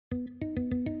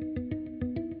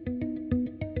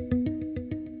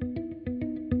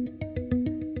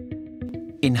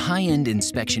In high-end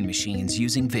inspection machines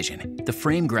using vision, the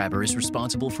frame grabber is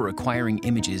responsible for acquiring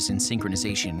images in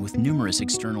synchronization with numerous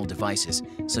external devices,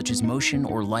 such as motion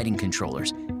or lighting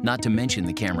controllers, not to mention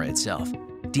the camera itself.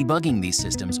 Debugging these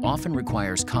systems often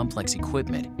requires complex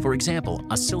equipment, for example,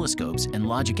 oscilloscopes and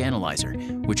logic analyzer,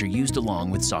 which are used along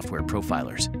with software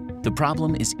profilers. The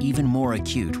problem is even more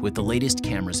acute with the latest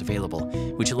cameras available,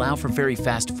 which allow for very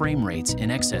fast frame rates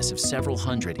in excess of several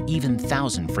hundred, even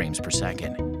thousand frames per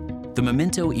second. The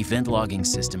Memento event logging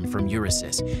system from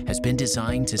Euresys has been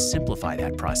designed to simplify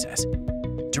that process.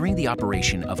 During the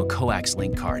operation of a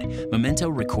Coaxlink card, Memento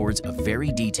records a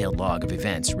very detailed log of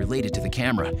events related to the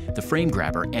camera, the frame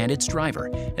grabber, and its driver,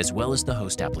 as well as the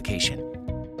host application.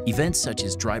 Events such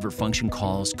as driver function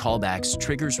calls, callbacks,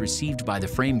 triggers received by the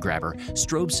frame grabber,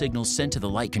 strobe signals sent to the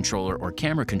light controller, or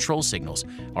camera control signals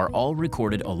are all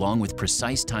recorded along with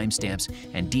precise timestamps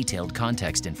and detailed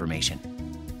context information.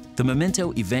 The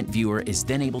Memento event viewer is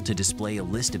then able to display a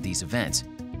list of these events,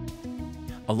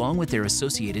 along with their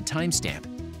associated timestamp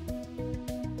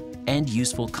and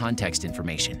useful context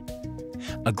information.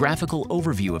 A graphical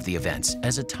overview of the events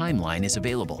as a timeline is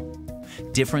available.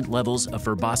 Different levels of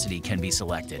verbosity can be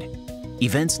selected.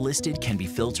 Events listed can be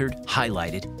filtered,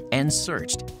 highlighted, and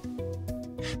searched.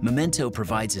 Memento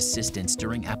provides assistance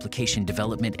during application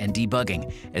development and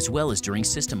debugging, as well as during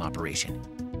system operation.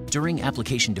 During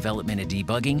application development and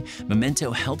debugging,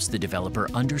 Memento helps the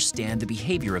developer understand the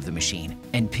behavior of the machine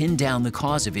and pin down the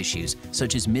cause of issues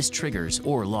such as missed triggers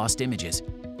or lost images.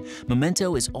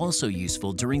 Memento is also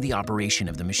useful during the operation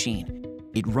of the machine.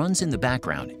 It runs in the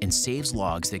background and saves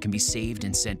logs that can be saved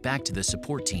and sent back to the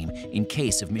support team in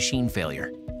case of machine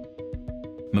failure.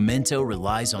 Memento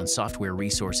relies on software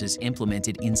resources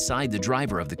implemented inside the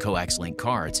driver of the Coaxlink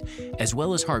cards, as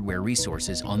well as hardware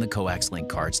resources on the Coaxlink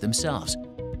cards themselves.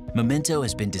 Memento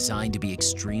has been designed to be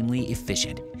extremely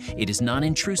efficient. It is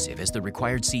non-intrusive as the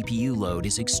required CPU load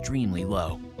is extremely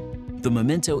low. The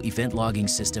Memento event logging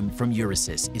system from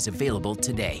Euresys is available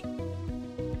today.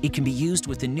 It can be used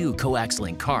with the new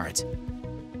Coaxlink cards.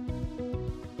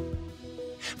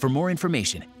 For more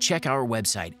information, check our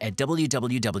website at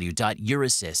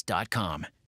www.euresys.com.